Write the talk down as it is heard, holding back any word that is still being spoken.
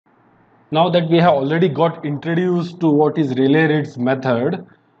Now that we have already got introduced to what is Rayliegh Ritz method,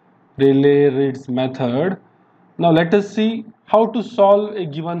 now let us see how to solve a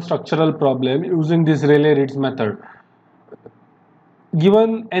given structural problem using this Rayliegh Ritz method.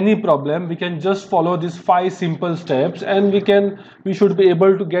 Given any problem, we can just follow these 5 simple steps and we should be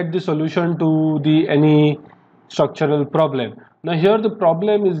able to get the solution to any structural problem. Now here the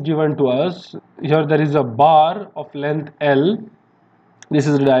problem is given to us. Here there is a bar of length L. This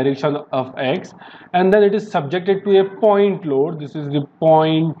is the direction of X, and then it is subjected to a point load. This is the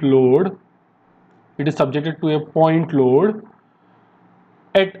point load. It is subjected to a point load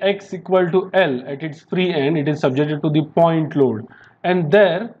at X equal to L. At its free end, it is subjected to the point load, and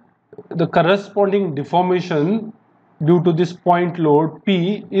there the corresponding deformation due to this point load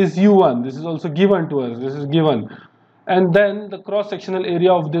P is U1. This is also given to us. This is given. And then the cross-sectional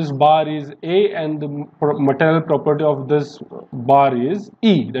area of this bar is A, and the material property of this bar is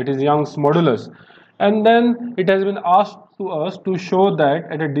E, that is Young's modulus. And then it has been asked to us to show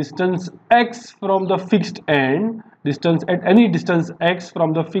that at a distance x from the fixed end, at any distance x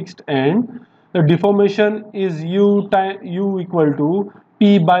from the fixed end, the deformation is U equal to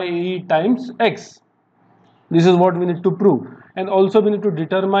P by E times x. This is what we need to prove. And also we need to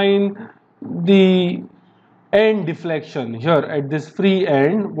determine the end deflection here at this free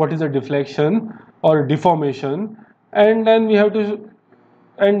end. What is a deflection or deformation? And then we have to,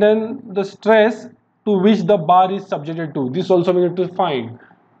 and then the stress to which the bar is subjected to. This also we need to find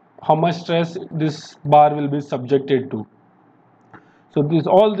how much stress this bar will be subjected to. So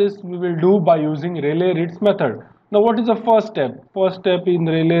all this we will do by using Rayliegh Ritz method. Now what is the first step? First step in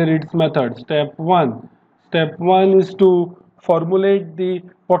Rayliegh Ritz method, step 1. Step 1 is to formulate the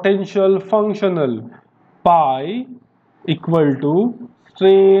potential functional pi equal to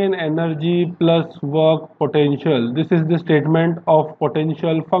strain energy plus work potential. This is the statement of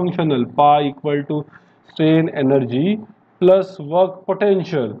potential functional, pi equal to strain energy plus work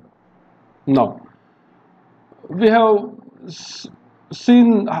potential. Now we have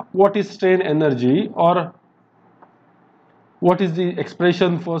seen what is strain energy, or what is the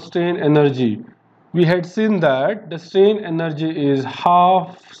expression for strain energy. We had seen that the strain energy is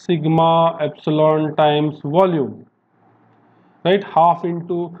half sigma epsilon times volume, right? Half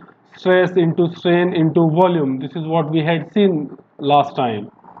into stress into strain into volume. This is what we had seen last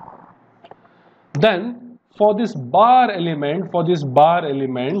time. Then for this bar element,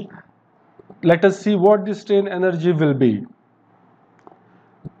 let us see what the strain energy will be.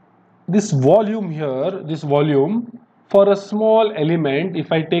 This volume here, this volume, for a small element,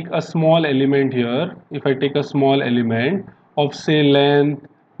 if I take a small element here, if I take a small element of say length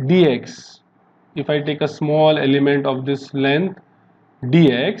dx, if I take a small element of this length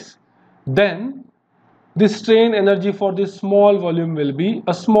dx, then this strain energy for this small volume will be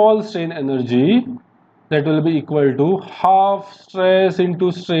a small strain energy that will be equal to half stress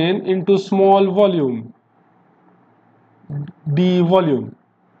into strain into small volume, d volume,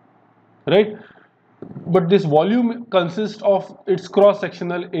 right? But this volume consists of its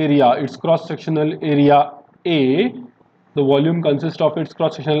cross-sectional area, A. The volume consists of its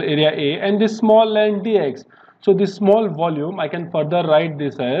cross-sectional area A and this small length dx. So this small volume, I can further write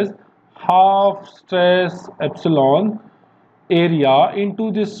this as half stress epsilon area into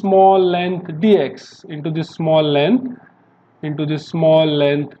this small length dx, into this small length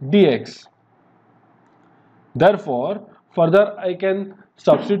dx. Therefore, further I can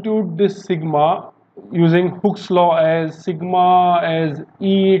substitute this sigma using Hooke's law as sigma as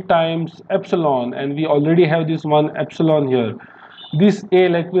E times epsilon, and we already have this one epsilon here. This A,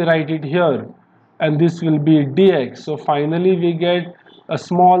 let me write it here, and this will be dx. So finally we get a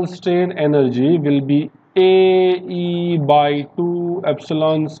small strain energy will be AE by 2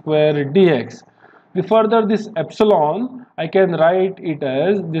 epsilon square dx. Further this epsilon I can write it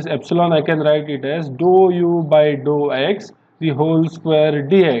as dou u by dou x the whole square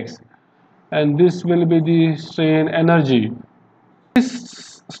dx, and this will be the strain energy.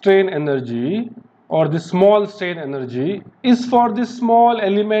 This strain energy, or the small strain energy, is for this small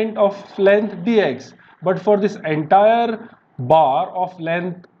element of length dx, but for this entire bar of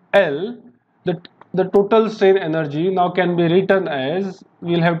length L, the total strain energy now can be written as,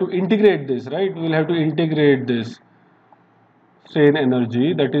 we'll have to integrate this, right? We'll have to integrate this strain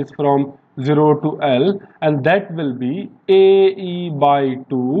energy, that is from 0 to L, and that will be AE by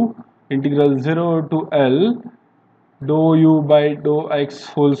 2 integral 0 to L dou u by dou x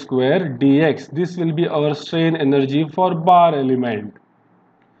whole square dx. This will be our strain energy for bar element.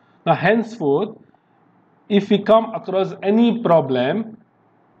 Now henceforth, if we come across any problem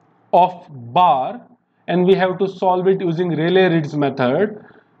of bar and we have to solve it using Rayliegh Ritz method,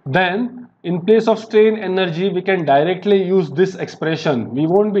 Then in place of strain energy, we can directly use this expression. We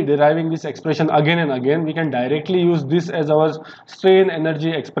won't be deriving this expression again and again. We can directly use this as our strain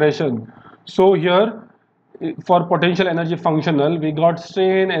energy expression. So here for potential energy functional, we got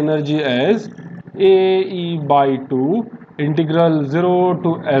strain energy as AE by 2 integral 0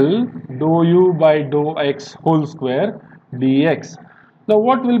 to L dou U by dou X whole square dx. Now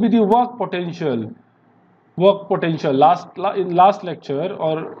what will be the work potential? Work potential, in last lecture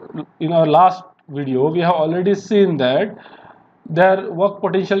or in our last video, we have already seen that their work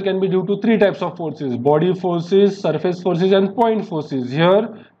potential can be due to three types of forces: body forces, surface forces, and point forces.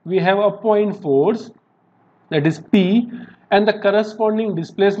 Here we have a point force, that is P, and the corresponding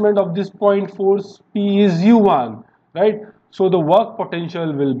displacement of this point force P is U1, right? So the work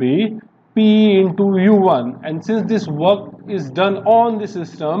potential will be P into U1, and since this work is done on the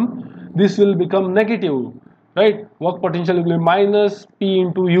system, this will become negative, right? Work potential will be minus P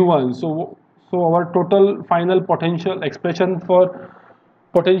into U1. So our total final potential expression for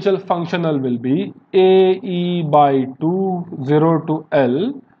potential functional will be AE by 2 0 to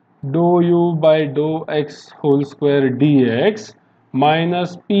L dou U by dou X whole square dx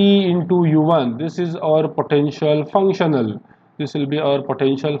minus P into U1. This is our potential functional. This will be our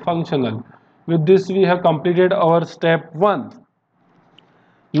potential functional. With this we have completed our step 1.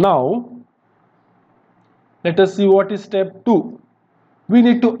 Now let us see what is step 2. We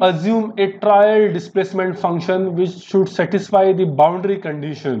need to assume a trial displacement function which should satisfy the boundary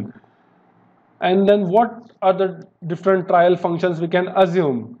condition. And then what are the different trial functions we can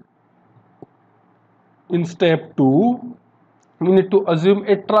assume? In step 2, we need to assume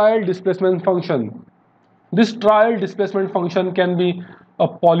a trial displacement function. This trial displacement function can be a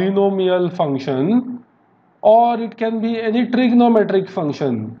polynomial function or it can be any trigonometric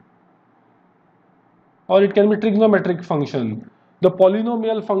function. The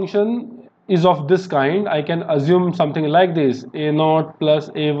polynomial function is of this kind. I can assume something like this: a0 plus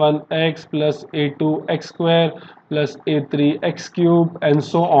a1x plus a2x square plus a3x cube and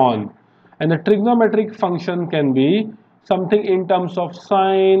so on. And the trigonometric function can be something in terms of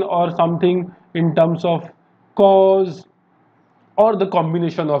sine or something in terms of cos or the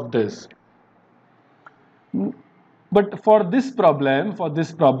combination of this. But for this problem,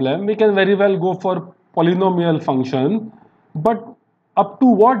 we can very well go for polynomial function. But up to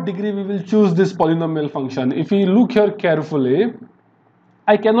what degree we will choose this polynomial function? If we look here carefully,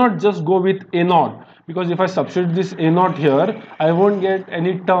 I cannot just go with a0, because if I substitute this a0 here, I won't get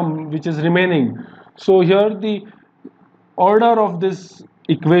any term which is remaining. So here the order of this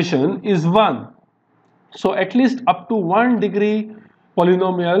equation is 1. So at least up to 1 degree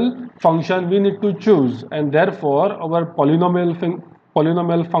polynomial function we need to choose, and therefore our polynomial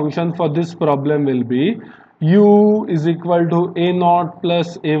function for this problem will be u is equal to a0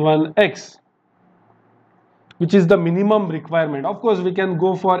 plus a1x, which is the minimum requirement. Of course we can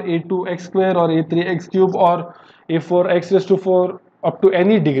go for a2x square or a3x cube or a4x raised to 4 up to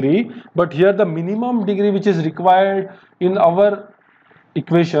any degree, but here the minimum degree which is required in our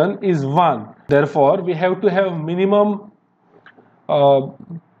equation is 1. Therefore we have to have minimum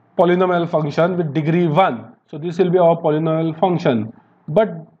polynomial function with degree 1. So this will be our polynomial function.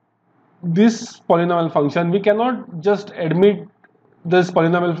 But this polynomial function, we cannot just admit this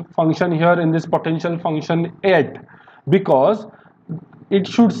polynomial function here in this potential function yet, because it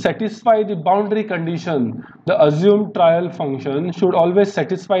should satisfy the boundary condition. The assumed trial function should always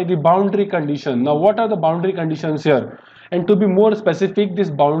satisfy the boundary condition. Now what are the boundary conditions here? And to be more specific,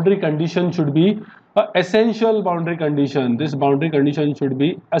 this boundary condition should be an essential boundary condition. This boundary condition should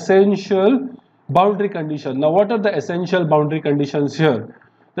be essential boundary condition. Now what are the essential boundary conditions here?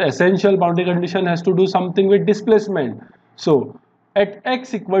 The essential boundary condition has to do something with displacement. So at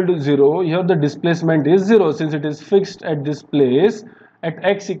x equal to 0, here the displacement is 0 since it is fixed at this place. At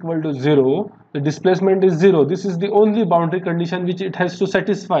x equal to 0, the displacement is 0. This is the only boundary condition which it has to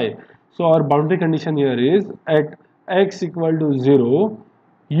satisfy. So our boundary condition here is at x equal to 0,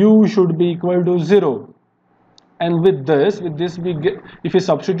 u should be equal to 0. And with this we get, if we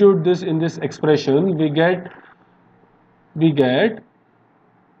substitute this in this expression, we get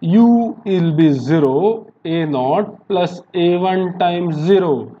u will be 0, a0 plus a1 times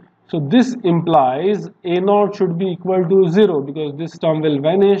 0. So this implies a0 should be equal to 0 because this term will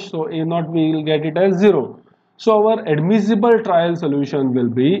vanish. So a0 we will get it as 0. So our admissible trial solution will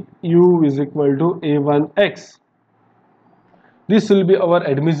be u is equal to a1x. This will be our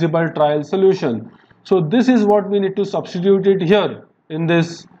admissible trial solution. So this is what we need to substitute it here in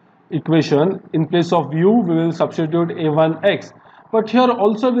this equation. In place of u, we will substitute a1x. But here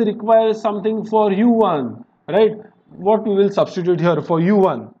also we require something for u1, right? what we will substitute here for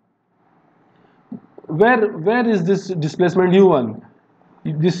u1? Where is this displacement u1?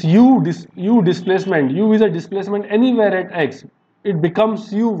 This u displacement, u is a displacement anywhere at x. It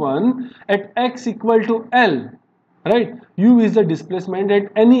becomes u1 at x equal to L, right? U is the displacement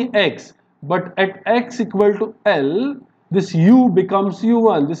at any x, but at x equal to L, this u becomes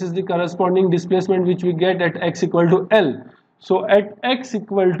u1. This is the corresponding displacement which we get at x equal to L. So at x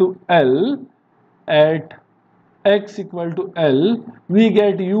equal to L, we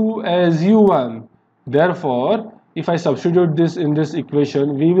get u as u1. Therefore, if I substitute this in this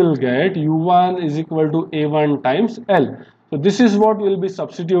equation, we will get u1 is equal to a1 times L. So this is what we will be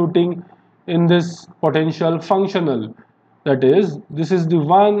substituting in this potential functional. That is, this is the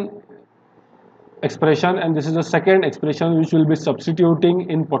one expression and this is the second expression which will be substituting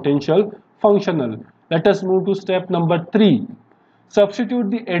in potential functional. Let us move to step number 3. Substitute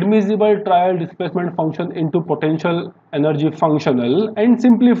the admissible trial displacement function into potential energy functional and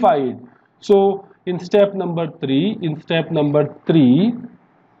simplify it. So in step number 3,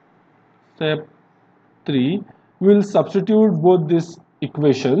 we will substitute both these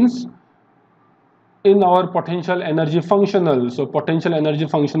equations in our potential energy functional. So potential energy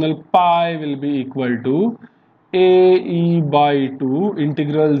functional pi will be equal to AE by 2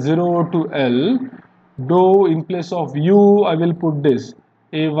 integral 0 to L dou, in place of u I will put this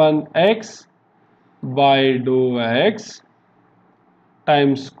a1x by dou x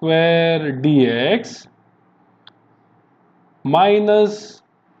times square dx minus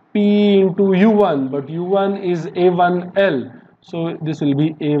p into u1, but u1 is a1L, so this will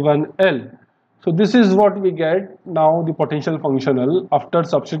be a1L. So this is what we get now, the potential functional after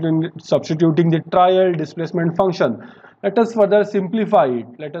substituting the trial displacement function. Let us further simplify it.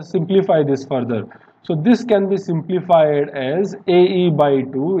 Let us simplify this further. So this can be simplified as AE by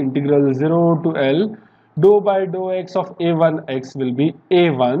 2 integral 0 to L dou by dou x of a1x will be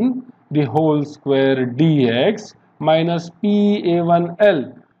a1 the whole square dx minus p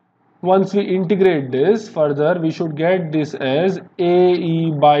a1L. Once we integrate this further, we should get this as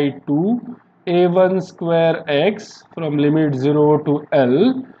AE by 2 a1 square x from limit 0 to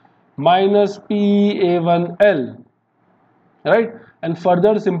L minus p a1L, right? And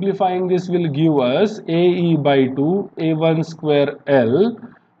further simplifying this will give us AE by 2 a1 square L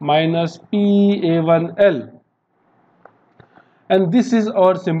minus p a1L. And this is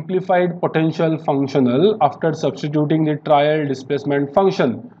our simplified potential functional after substituting the trial displacement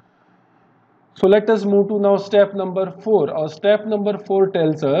function. So let us move to now step number 4. Our step number 4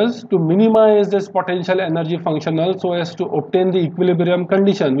 tells us to minimize this potential energy functional so as to obtain the equilibrium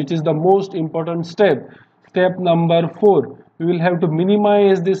condition, which is the most important step. Step number 4. We will have to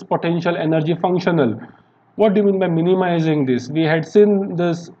minimize this potential energy functional. What do you mean by minimizing this? We had seen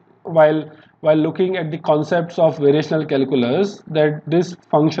this while looking at the concepts of variational calculus, that this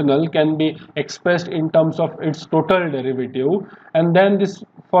functional can be expressed in terms of its total derivative, and then this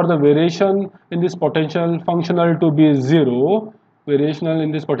for the variation in this potential functional to be 0,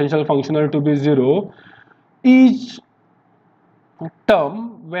 each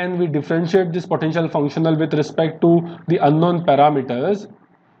term, when we differentiate this potential functional with respect to the unknown parameters,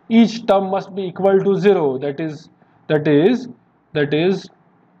 each term must be equal to 0. That is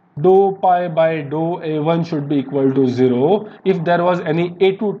dou pi by dou a1 should be equal to 0. If there was any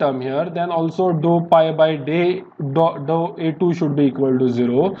a2 term here, then also dou pi by dou a2 should be equal to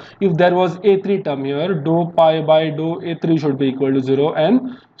 0. If there was a3 term here, dou pi by dou a3 should be equal to 0,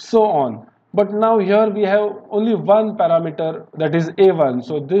 and so on. But now here we have only one parameter, that is a1,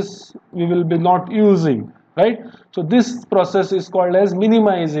 so this we will be not using, right? So this process is called as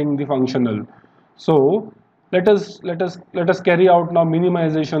minimizing the functional. So let us carry out now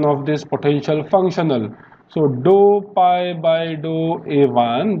minimization of this potential functional. So dou pi by dou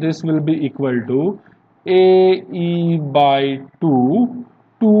a1, this will be equal to AE by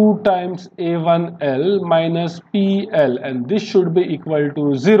 2 times a1L minus PL, and this should be equal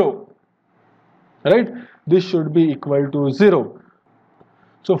to 0, right? This should be equal to 0.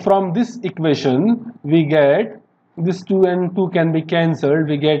 So from this equation we get this 2 and 2 can be cancelled.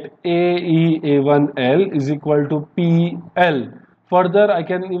 We get AE a1L is equal to PL. Further, I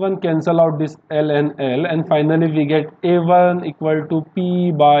can even cancel out this L and L, and finally we get A1 equal to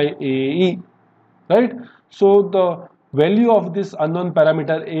P by AE, right? So the value of this unknown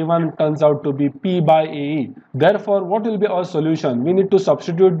parameter A1 turns out to be P by AE. Therefore, what will be our solution? We need to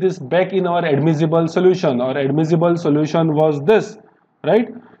substitute this back in our admissible solution. Our admissible solution was this, right?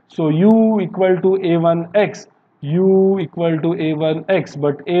 So U equal to A1x. U equal to A1x,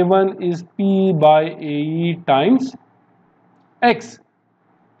 but A1 is P by AE times x.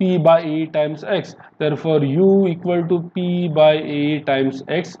 P by A times X. Therefore, U equal to P by A times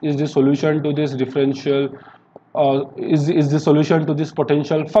X is the solution to this differential, is the solution to this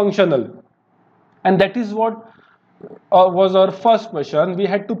potential functional. And that is what was our first question. We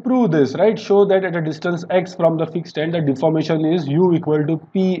had to prove this, right? Show that at a distance x from the fixed end, the deformation is u equal to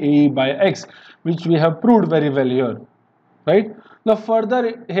PA by x, which we have proved very well here, right? Now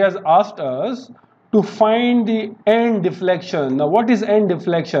further he has asked us to find the end deflection. Now what is end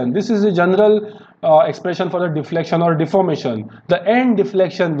deflection? This is a general expression for the deflection or deformation. The end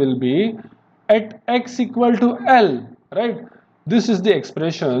deflection will be at x equal to L, right? This is the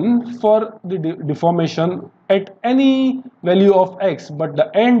expression for the deformation at any value of x, but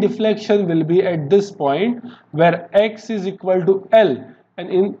the end deflection will be at this point where x is equal to L. And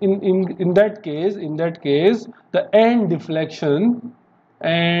in that case, the end deflection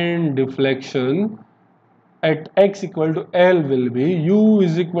at x equal to L will be u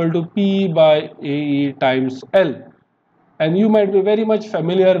is equal to P by AE times L. And you might be very much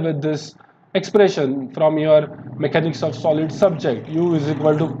familiar with this expression from your mechanics of solid subject. U is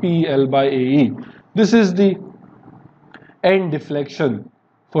equal to PL by AE. This is the end deflection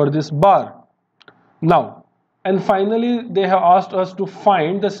for this bar. Now, and finally they have asked us to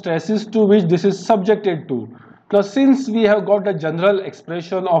find the stresses to which this is subjected to. Now since we have got a general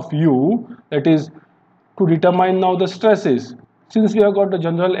expression of U, that is to determine now the stresses, since we have got the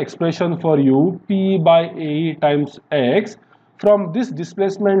general expression for U, P by A times X, from this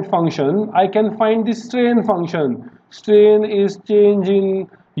displacement function I can find the strain function. Strain is change in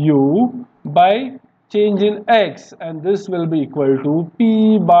U by change in X, and this will be equal to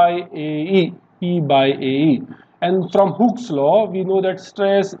P by AE. And from Hooke's law we know that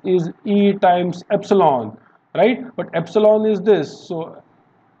stress is E times epsilon, right? But epsilon is this, so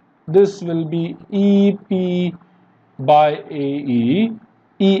this will be EP by AE.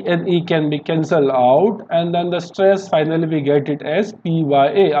 E and E can be cancelled out, and then the stress finally we get it as P by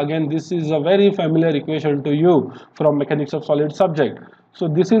A. Again, this is a very familiar equation to you from mechanics of solid subject. So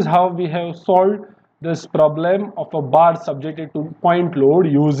this is how we have solved this problem of a bar subjected to point load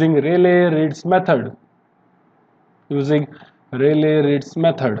using Rayliegh Ritz method.